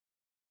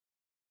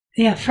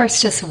Yeah,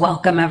 first, just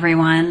welcome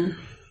everyone.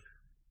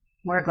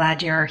 We're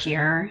glad you're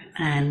here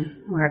and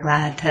we're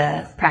glad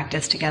to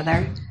practice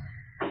together.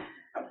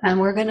 And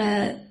we're going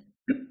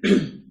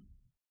to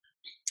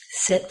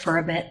sit for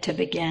a bit to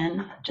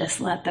begin.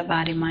 Just let the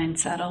body mind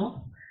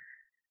settle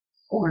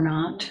or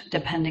not,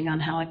 depending on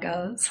how it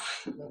goes.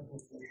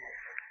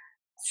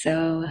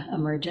 So,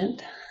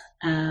 emergent.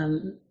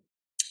 And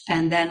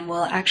then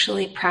we'll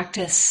actually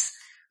practice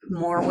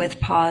more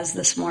with pause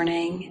this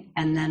morning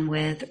and then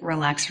with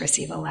relax,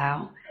 receive,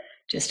 allow,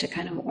 just to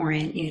kind of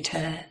orient you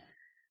to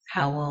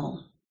how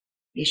we'll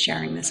be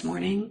sharing this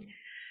morning.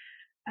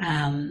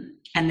 And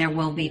there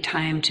will be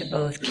time to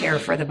both care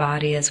for the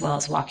body as well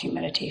as walking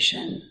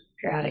meditation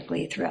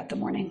periodically throughout the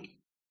morning.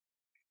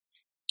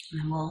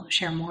 And then we'll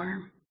share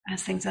more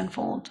as things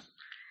unfold.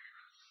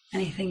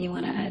 Anything you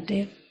want to add,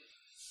 Dave?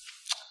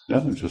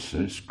 No,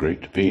 it's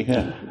great to be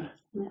here.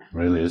 Yeah.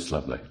 Really is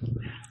lovely.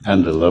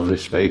 And a lovely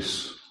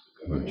space.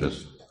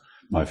 Just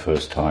my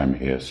first time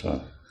here,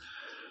 so.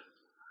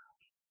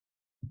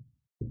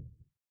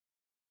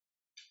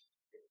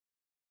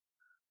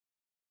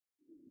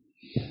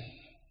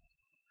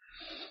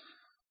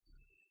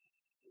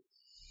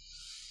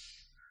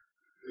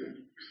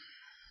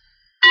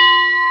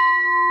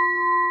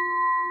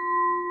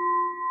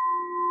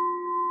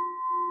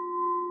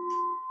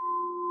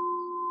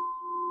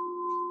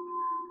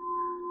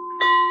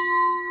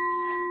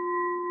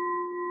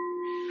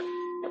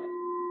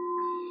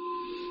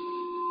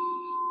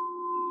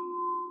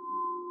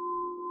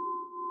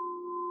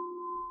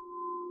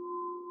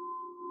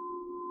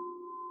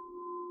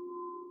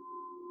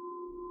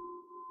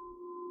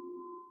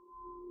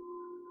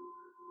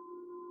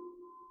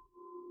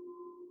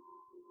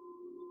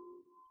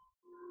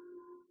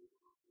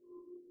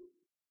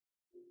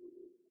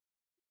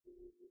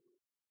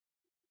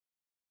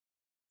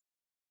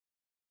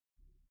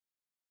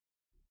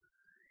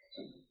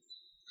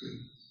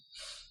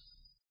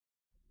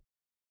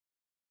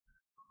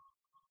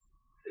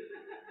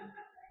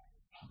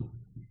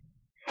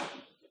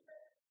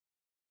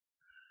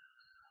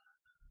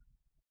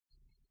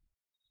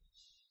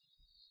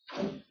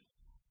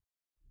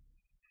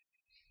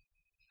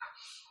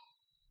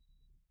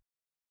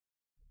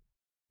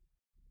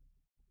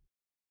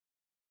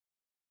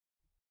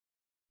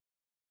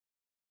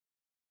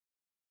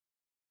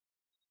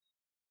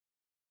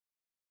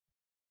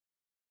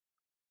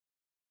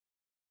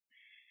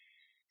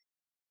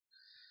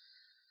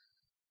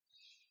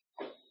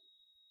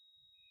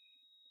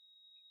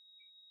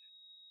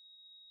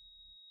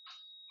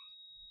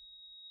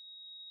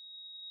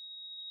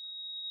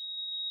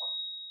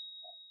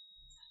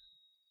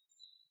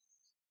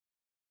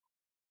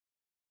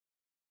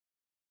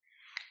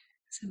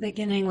 So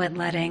beginning with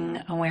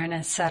letting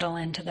awareness settle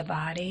into the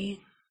body.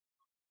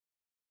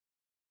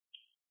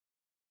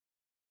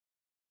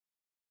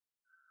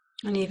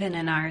 And even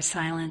in our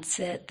silent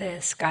sit,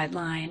 this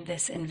guideline,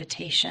 this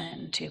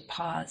invitation to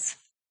pause.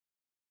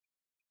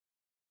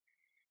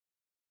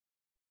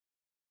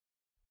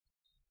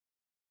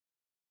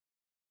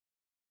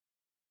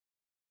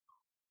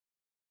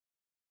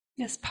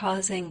 Just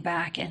pausing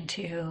back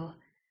into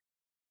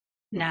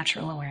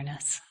natural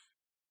awareness.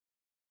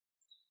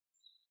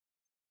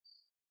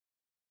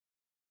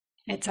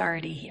 It's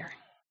already here.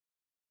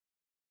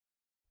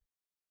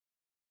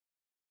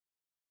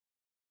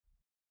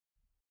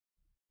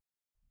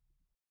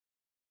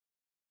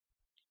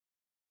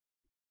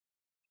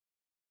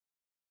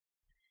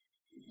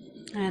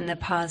 And the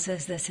pause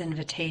is this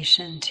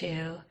invitation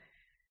to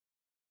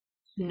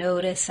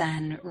notice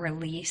and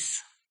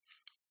release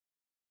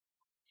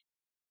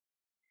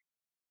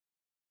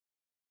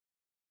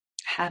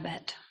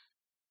habit.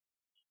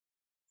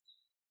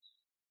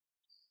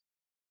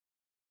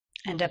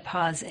 And to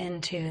pause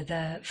into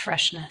the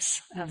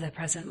freshness of the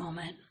present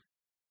moment.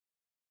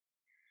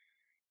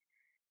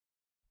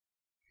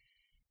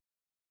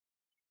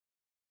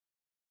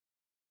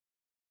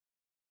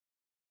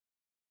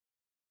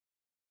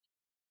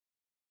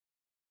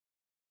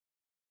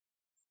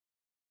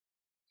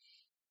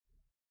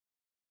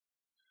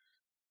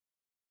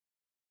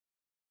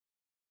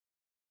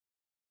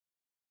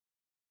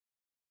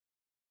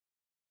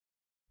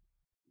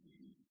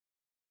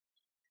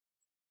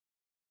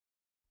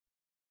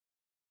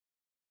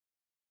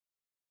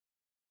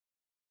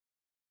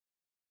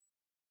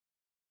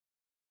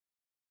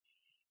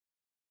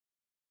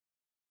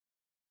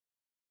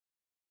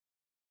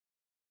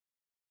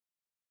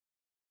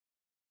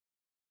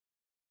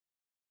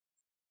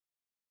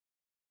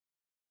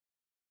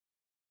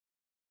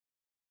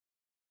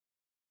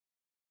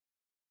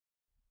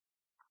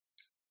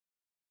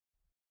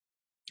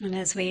 And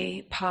as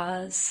we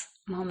pause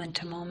moment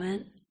to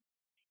moment,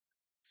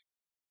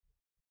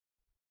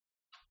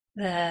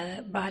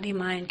 the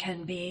body-mind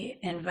can be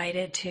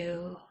invited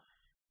to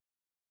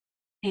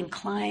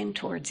incline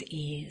towards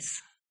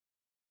ease.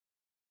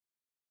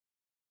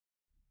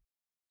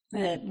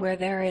 That where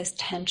there is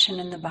tension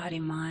in the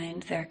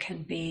body-mind, there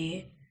can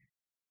be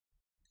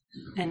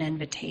an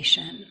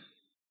invitation,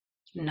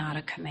 not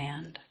a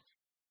command.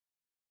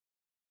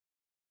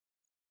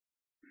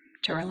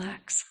 to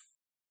relax.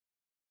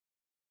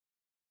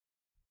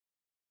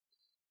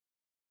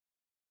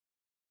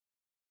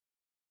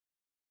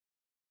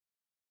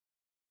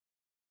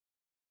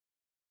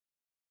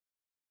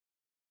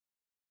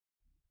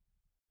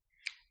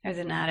 There's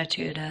an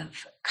attitude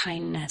of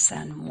kindness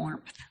and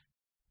warmth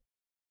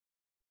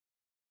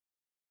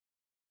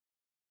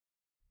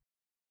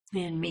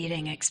in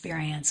meeting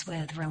experience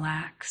with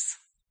relax.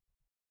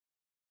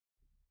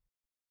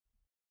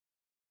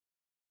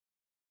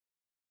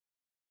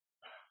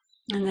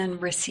 And then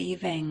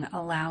receiving,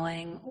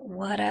 allowing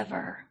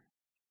whatever,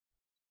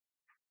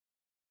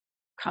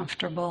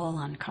 comfortable,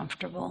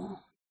 uncomfortable,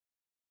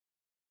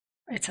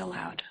 it's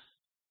allowed.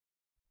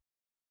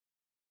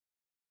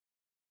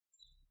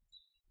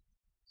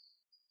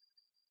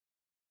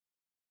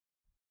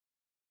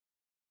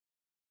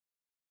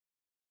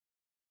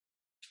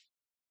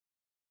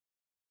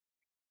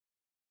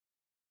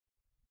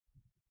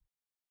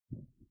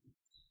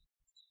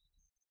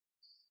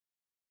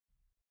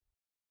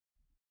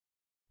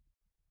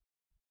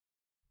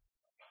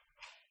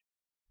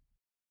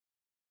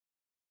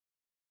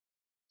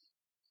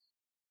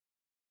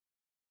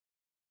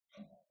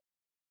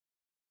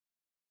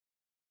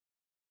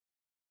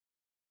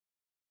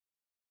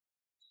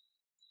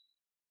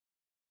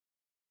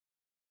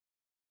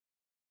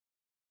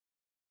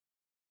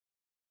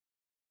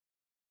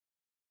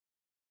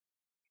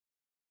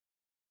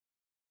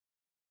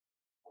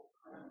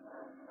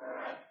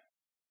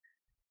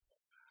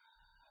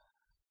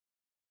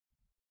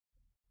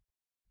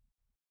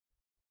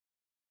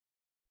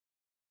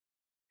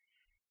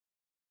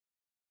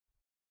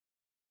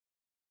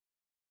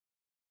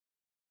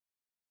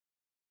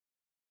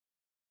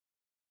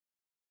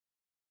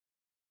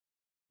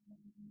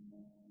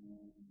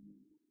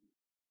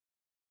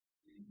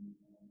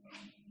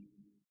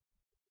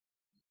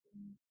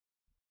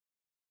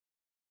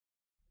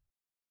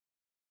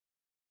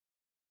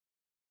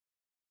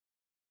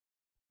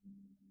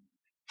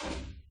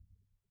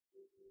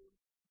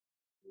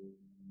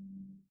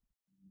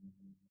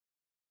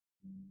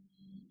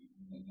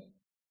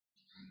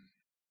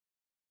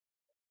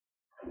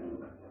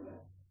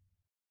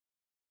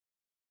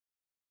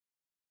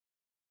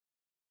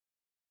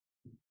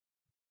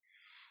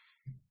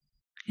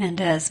 And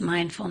as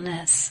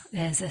mindfulness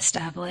is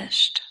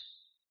established,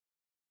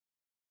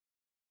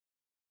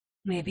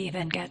 maybe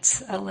even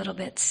gets a little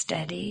bit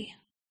steady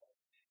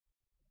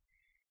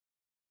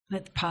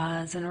with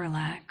pause and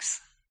relax.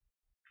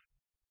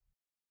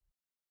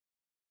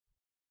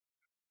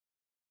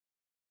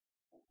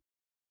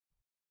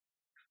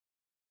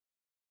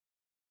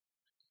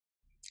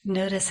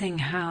 Noticing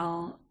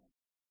how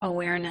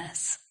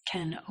awareness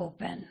can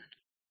open.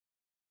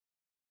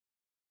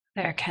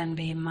 There can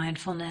be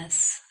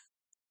mindfulness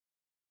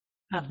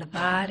of the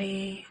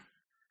body,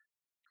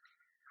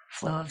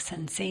 flow of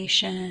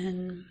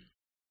sensation,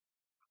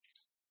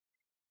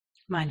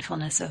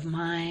 mindfulness of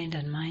mind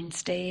and mind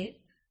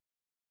state.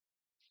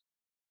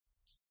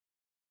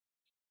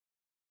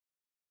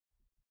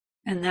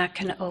 And that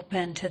can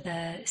open to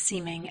the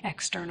seeming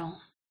external.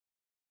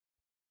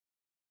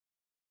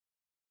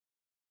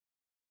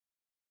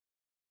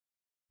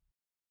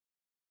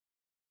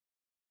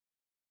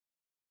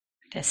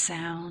 To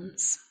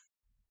sounds,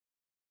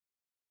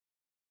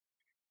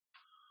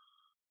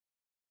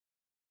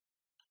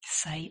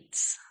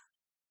 sights,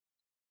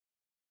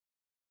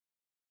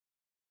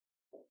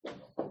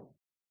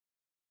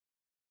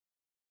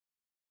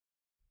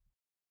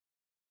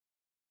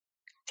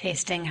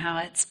 tasting how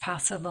it's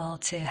possible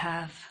to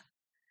have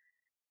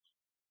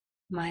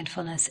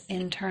mindfulness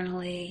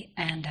internally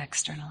and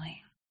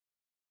externally.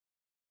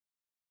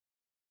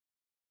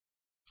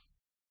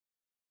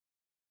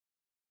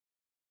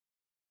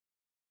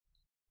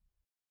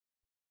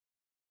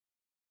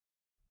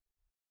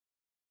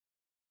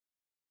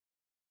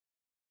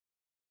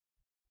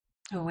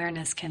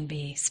 Awareness can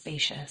be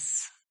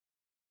spacious.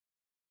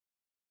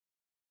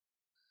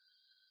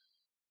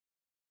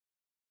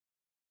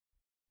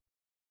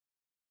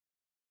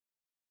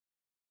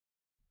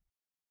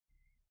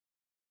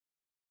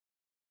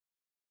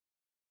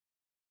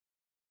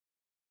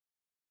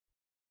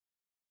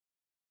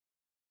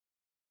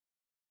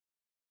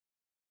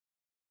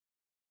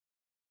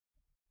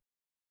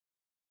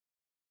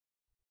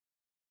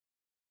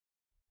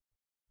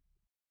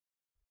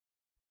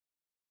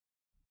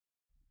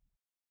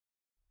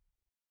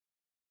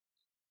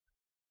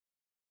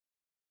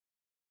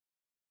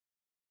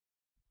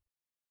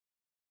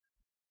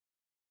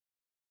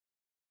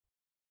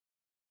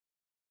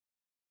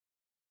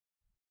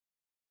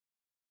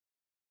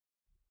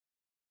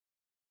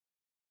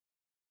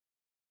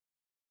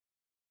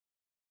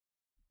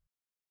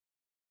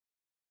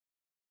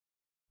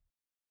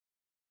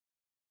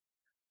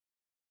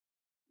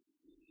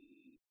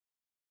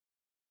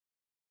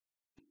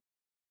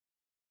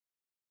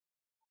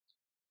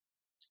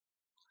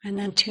 And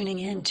then tuning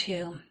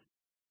into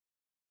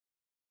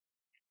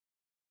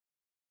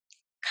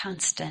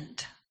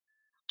constant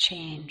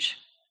change,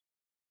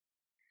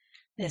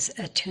 this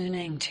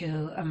attuning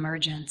to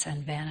emergence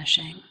and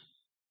vanishing.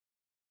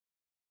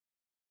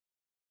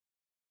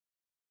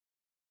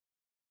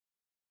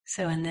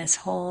 So, in this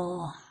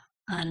whole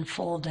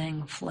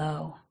unfolding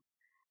flow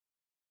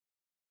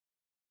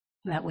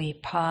that we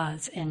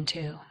pause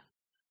into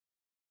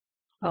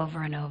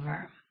over and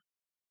over,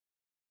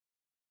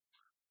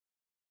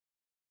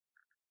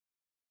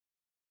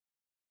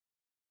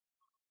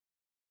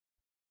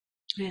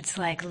 it's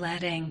like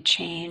letting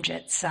change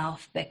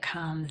itself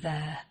become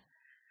the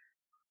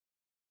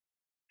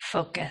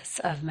focus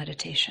of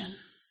meditation.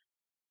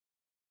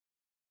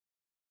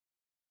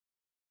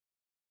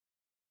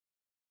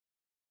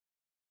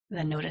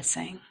 The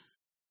noticing.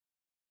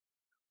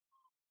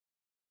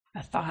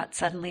 A thought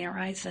suddenly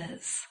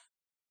arises.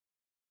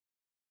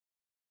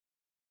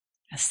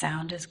 A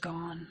sound is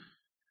gone.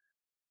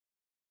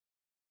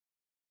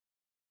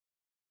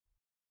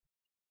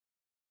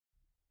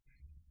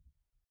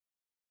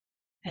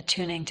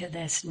 Attuning to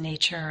this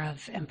nature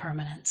of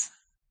impermanence.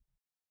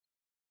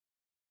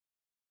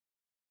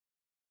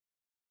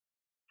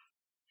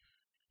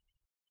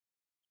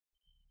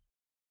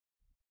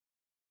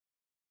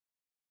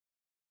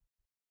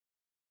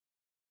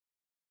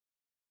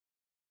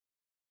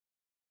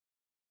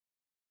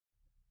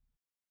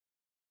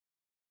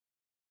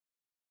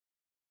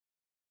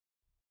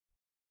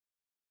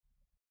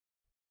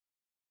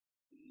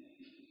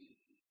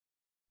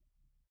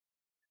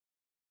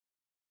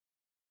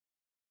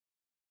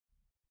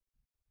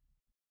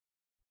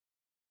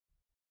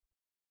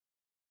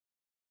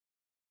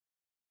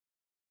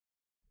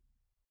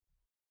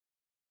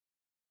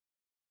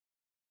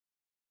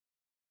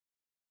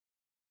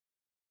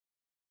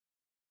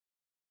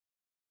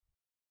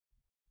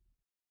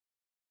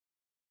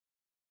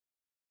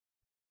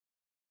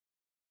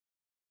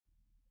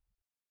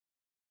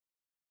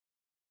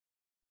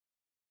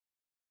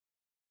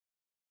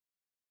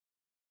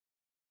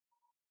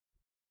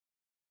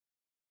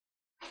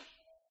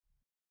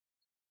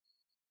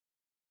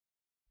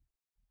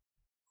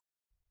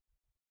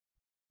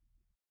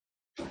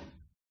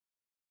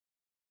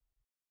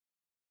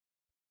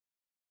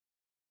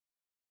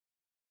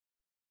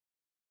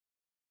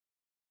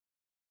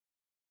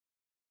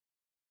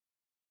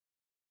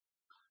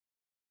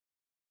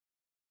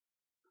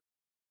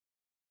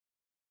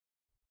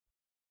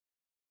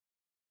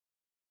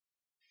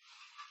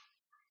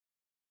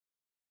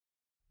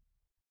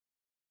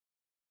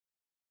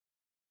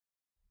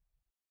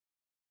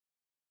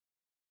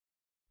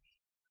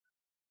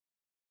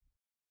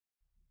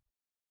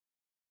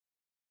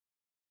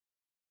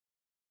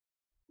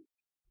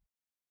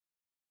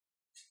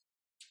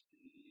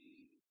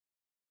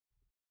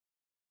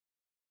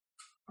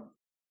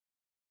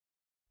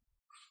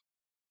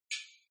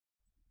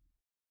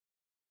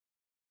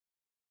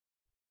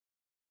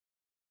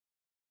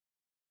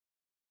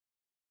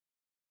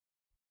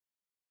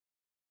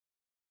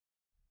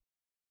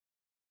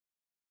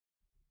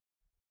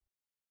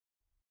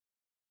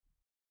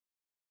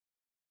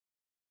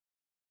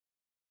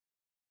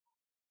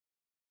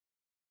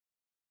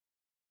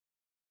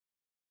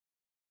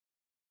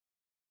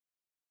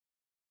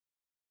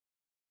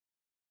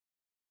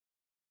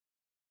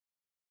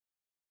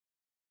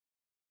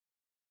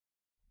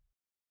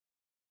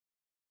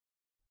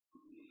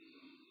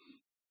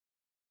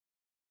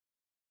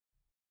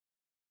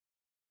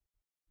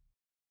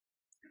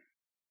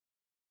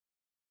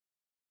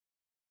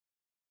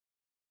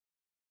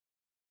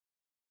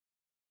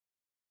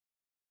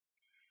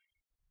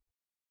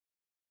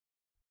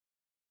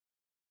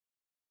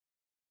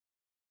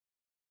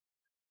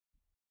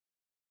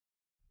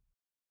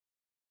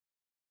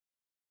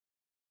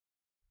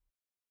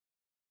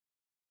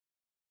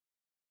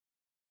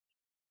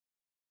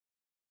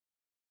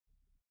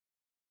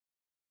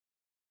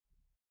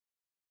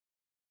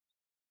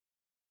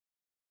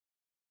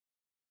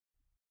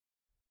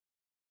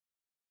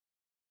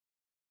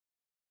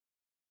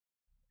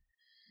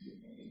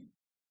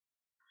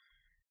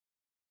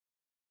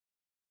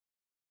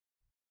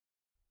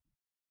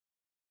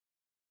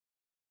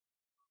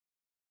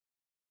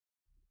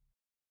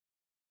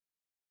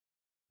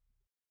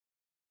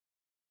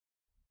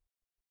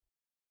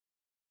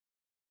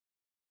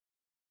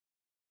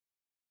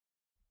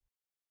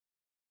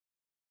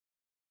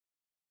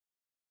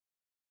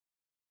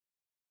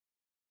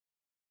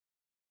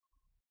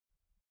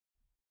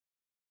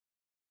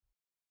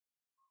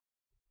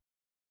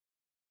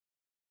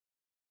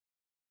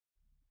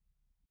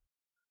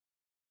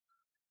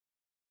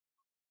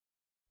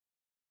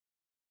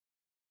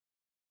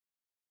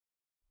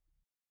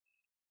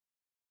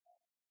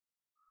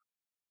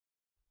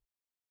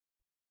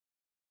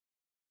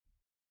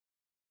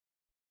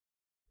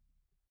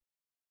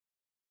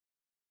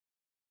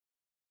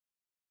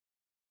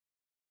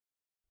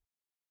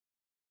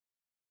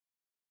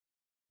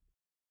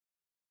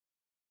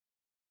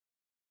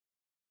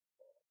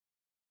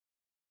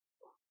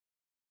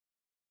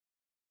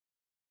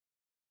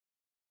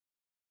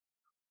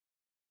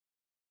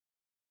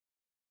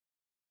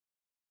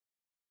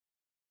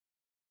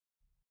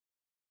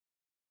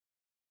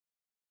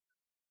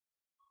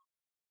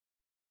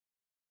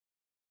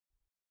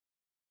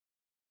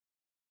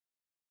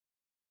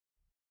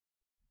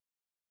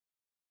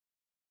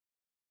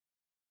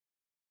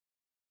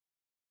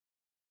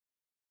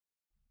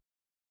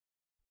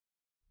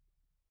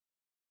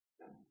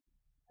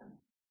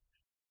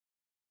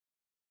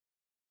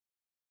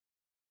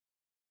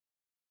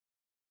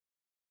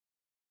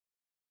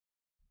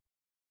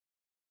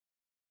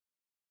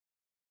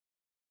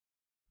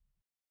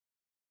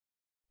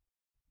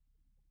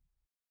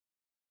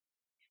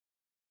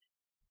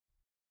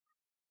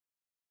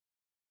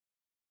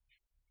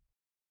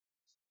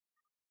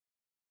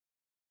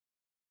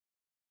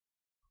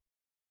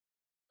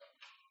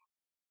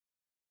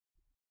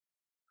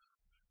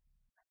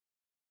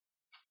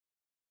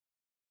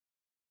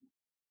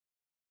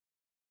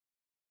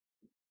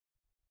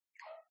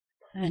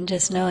 And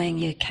just knowing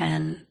you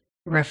can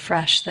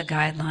refresh the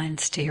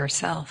guidelines to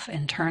yourself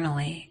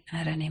internally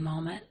at any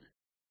moment.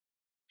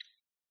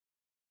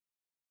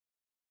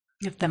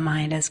 If the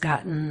mind has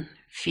gotten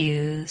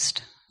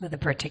fused with a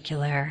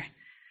particular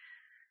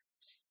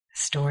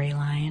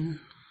storyline,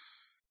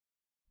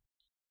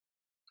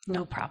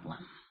 no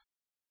problem.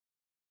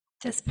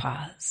 Just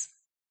pause.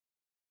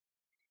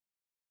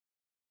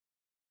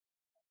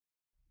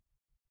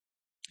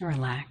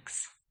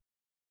 Relax.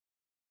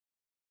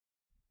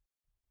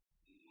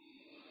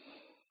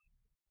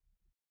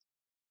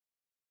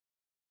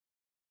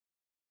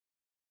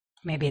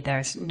 Maybe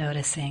there's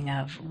noticing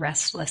of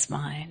restless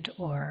mind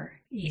or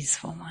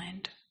easeful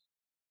mind.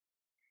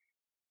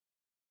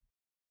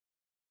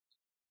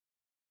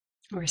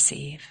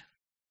 Receive.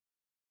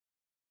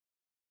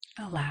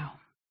 Allow.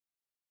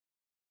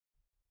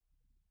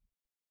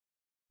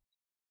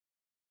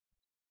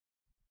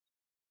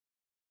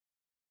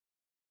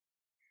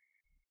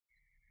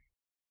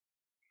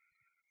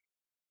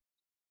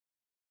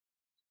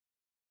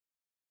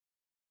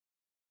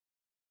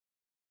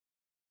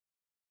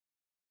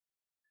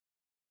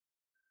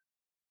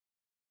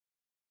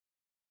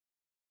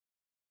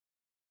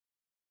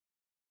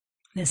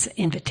 This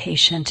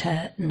invitation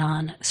to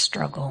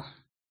non-struggle.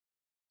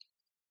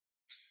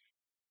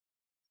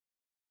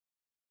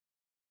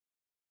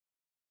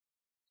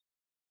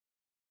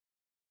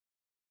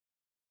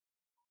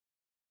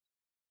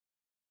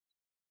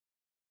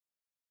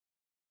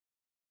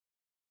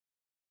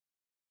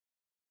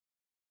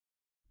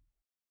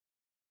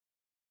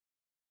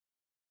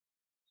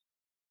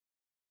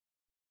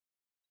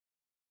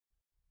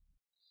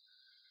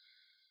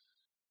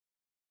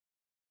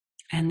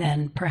 And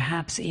then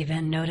perhaps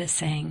even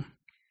noticing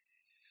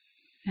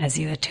as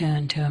you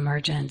attune to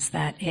emergence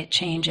that it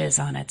changes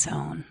on its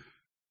own,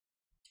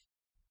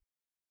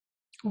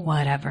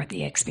 whatever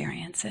the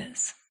experience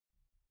is.